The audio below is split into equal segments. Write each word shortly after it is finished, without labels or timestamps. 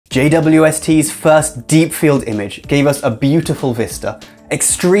JWST's first deep field image gave us a beautiful vista,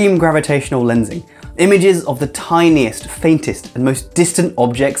 extreme gravitational lensing, images of the tiniest, faintest, and most distant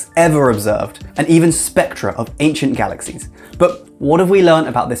objects ever observed, and even spectra of ancient galaxies. But what have we learned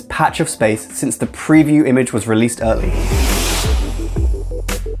about this patch of space since the preview image was released early?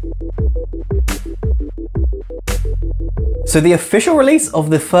 So the official release of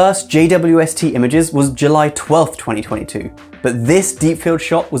the first JWST images was July 12th, 2022, but this deep field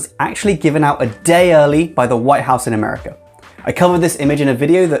shot was actually given out a day early by the White House in America. I covered this image in a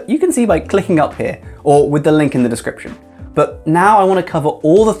video that you can see by clicking up here, or with the link in the description. But now I want to cover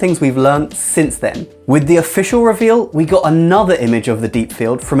all the things we've learned since then. With the official reveal, we got another image of the deep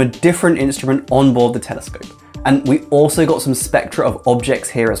field from a different instrument on board the telescope. And we also got some spectra of objects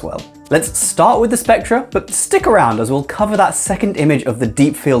here as well. Let's start with the spectra, but stick around as we'll cover that second image of the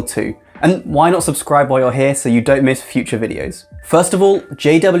deep field too. And why not subscribe while you're here so you don't miss future videos? First of all,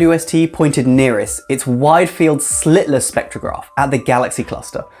 JWST pointed NIRISS, its wide field slitless spectrograph, at the galaxy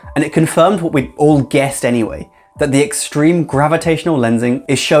cluster, and it confirmed what we'd all guessed anyway, that the extreme gravitational lensing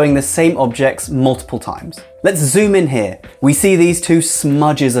is showing the same objects multiple times. Let's zoom in here. We see these two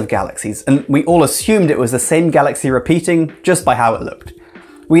smudges of galaxies, and we all assumed it was the same galaxy repeating just by how it looked.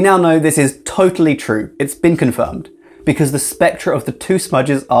 We now know this is totally true. It's been confirmed, because the spectra of the two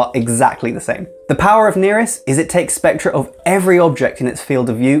smudges are exactly the same. The power of NIRISS is it takes spectra of every object in its field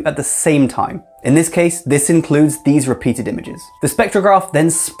of view at the same time. In this case, this includes these repeated images. The spectrograph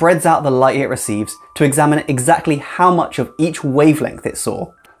then spreads out the light it receives to examine exactly how much of each wavelength it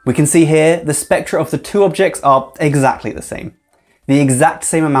saw. We can see here the spectra of the two objects are exactly the same. The exact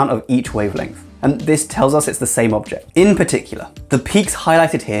same amount of each wavelength. And this tells us it's the same object. In particular, the peaks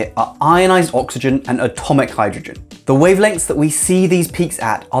highlighted here are ionized oxygen and atomic hydrogen. The wavelengths that we see these peaks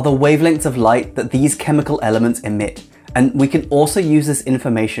at are the wavelengths of light that these chemical elements emit. And we can also use this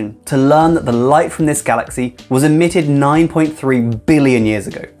information to learn that the light from this galaxy was emitted 9.3 billion years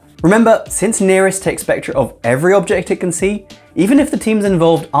ago. Remember, since NIRISS takes spectra of every object it can see, even if the teams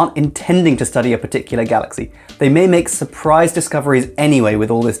involved aren't intending to study a particular galaxy, they may make surprise discoveries anyway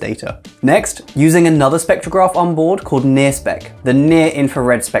with all this data. Next, using another spectrograph on board called NIRSpec, the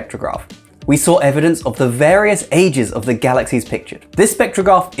near-infrared spectrograph, we saw evidence of the various ages of the galaxies pictured. This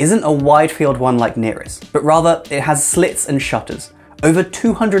spectrograph isn't a wide field one like NIRISS, but rather it has slits and shutters, over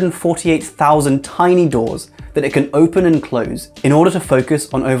 248,000 tiny doors that it can open and close in order to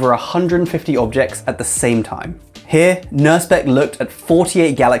focus on over 150 objects at the same time. Here, NIRSpec looked at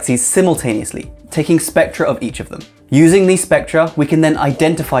 48 galaxies simultaneously, taking spectra of each of them. Using these spectra, we can then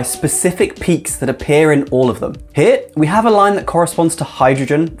identify specific peaks that appear in all of them. Here, we have a line that corresponds to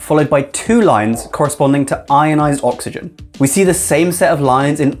hydrogen, followed by two lines corresponding to ionized oxygen. We see the same set of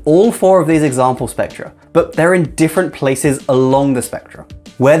lines in all four of these example spectra, but they're in different places along the spectra.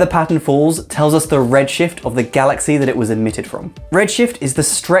 Where the pattern falls tells us the redshift of the galaxy that it was emitted from. Redshift is the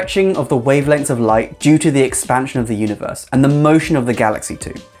stretching of the wavelengths of light due to the expansion of the universe and the motion of the galaxy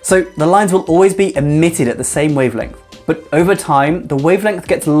too. So the lines will always be emitted at the same wavelength, but over time, the wavelength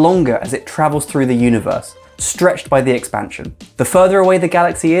gets longer as it travels through the universe, stretched by the expansion. The further away the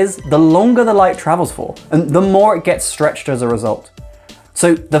galaxy is, the longer the light travels for, and the more it gets stretched as a result.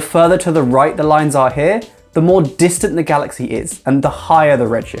 So the further to the right the lines are here, the more distant the galaxy is, and the higher the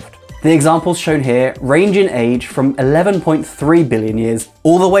redshift. The examples shown here range in age from 11.3 billion years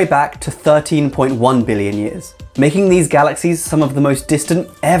all the way back to 13.1 billion years, making these galaxies some of the most distant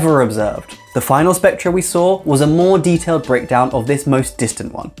ever observed. The final spectra we saw was a more detailed breakdown of this most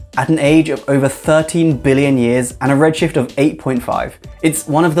distant one. At an age of over 13 billion years and a redshift of 8.5, it's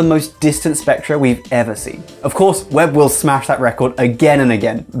one of the most distant spectra we've ever seen. Of course, Webb will smash that record again and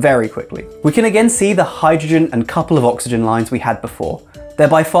again, very quickly. We can again see the hydrogen and couple of oxygen lines we had before. They're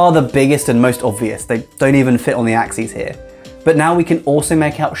by far the biggest and most obvious, they don't even fit on the axes here. But now we can also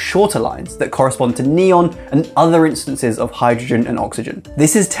make out shorter lines that correspond to neon and other instances of hydrogen and oxygen.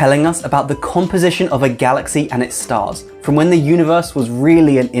 This is telling us about the composition of a galaxy and its stars from when the universe was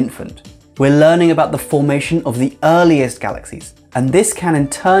really an infant. We're learning about the formation of the earliest galaxies, and this can in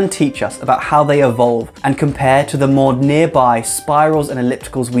turn teach us about how they evolve and compare to the more nearby spirals and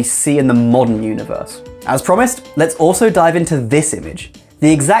ellipticals we see in the modern universe. As promised, let's also dive into this image.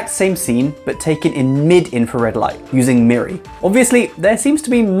 The exact same scene, but taken in mid-infrared light, using MIRI. Obviously, there seems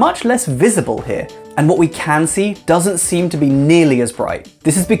to be much less visible here, and what we can see doesn't seem to be nearly as bright.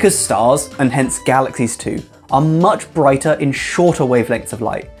 This is because stars, and hence galaxies too, are much brighter in shorter wavelengths of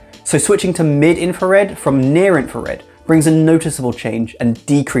light. So switching to mid-infrared from near-infrared brings a noticeable change and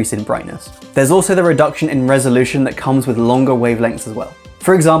decrease in brightness. There's also the reduction in resolution that comes with longer wavelengths as well.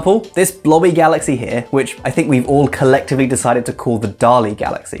 For example, this blobby galaxy here, which I think we've all collectively decided to call the Dali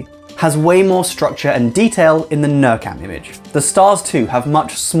galaxy, has way more structure and detail in the NIRCam image. The stars too have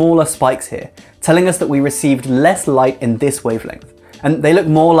much smaller spikes here, telling us that we received less light in this wavelength, and they look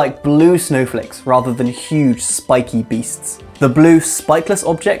more like blue snowflakes rather than huge spiky beasts. The blue spikeless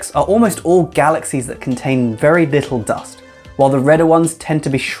objects are almost all galaxies that contain very little dust, while the redder ones tend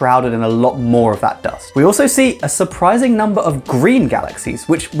to be shrouded in a lot more of that dust. We also see a surprising number of green galaxies,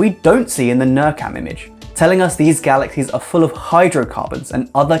 which we don't see in the NIRCam image, telling us these galaxies are full of hydrocarbons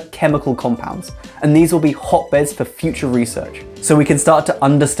and other chemical compounds, and these will be hotbeds for future research, so we can start to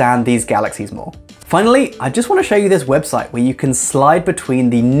understand these galaxies more. Finally, I just want to show you this website where you can slide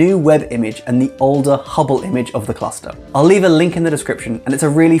between the new Webb image and the older Hubble image of the cluster. I'll leave a link in the description, and it's a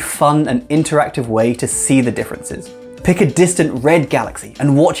really fun and interactive way to see the differences. Pick a distant red galaxy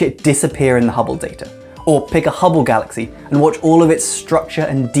and watch it disappear in the Hubble data. Or pick a Hubble galaxy and watch all of its structure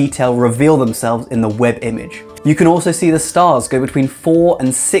and detail reveal themselves in the Webb image. You can also see the stars go between 4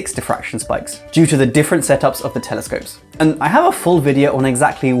 and 6 diffraction spikes due to the different setups of the telescopes. And I have a full video on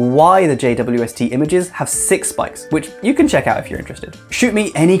exactly why the JWST images have 6 spikes, which you can check out if you're interested. Shoot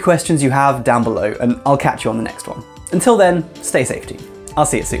me any questions you have down below and I'll catch you on the next one. Until then, stay safe team. I'll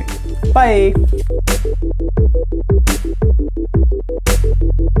see you soon. Bye!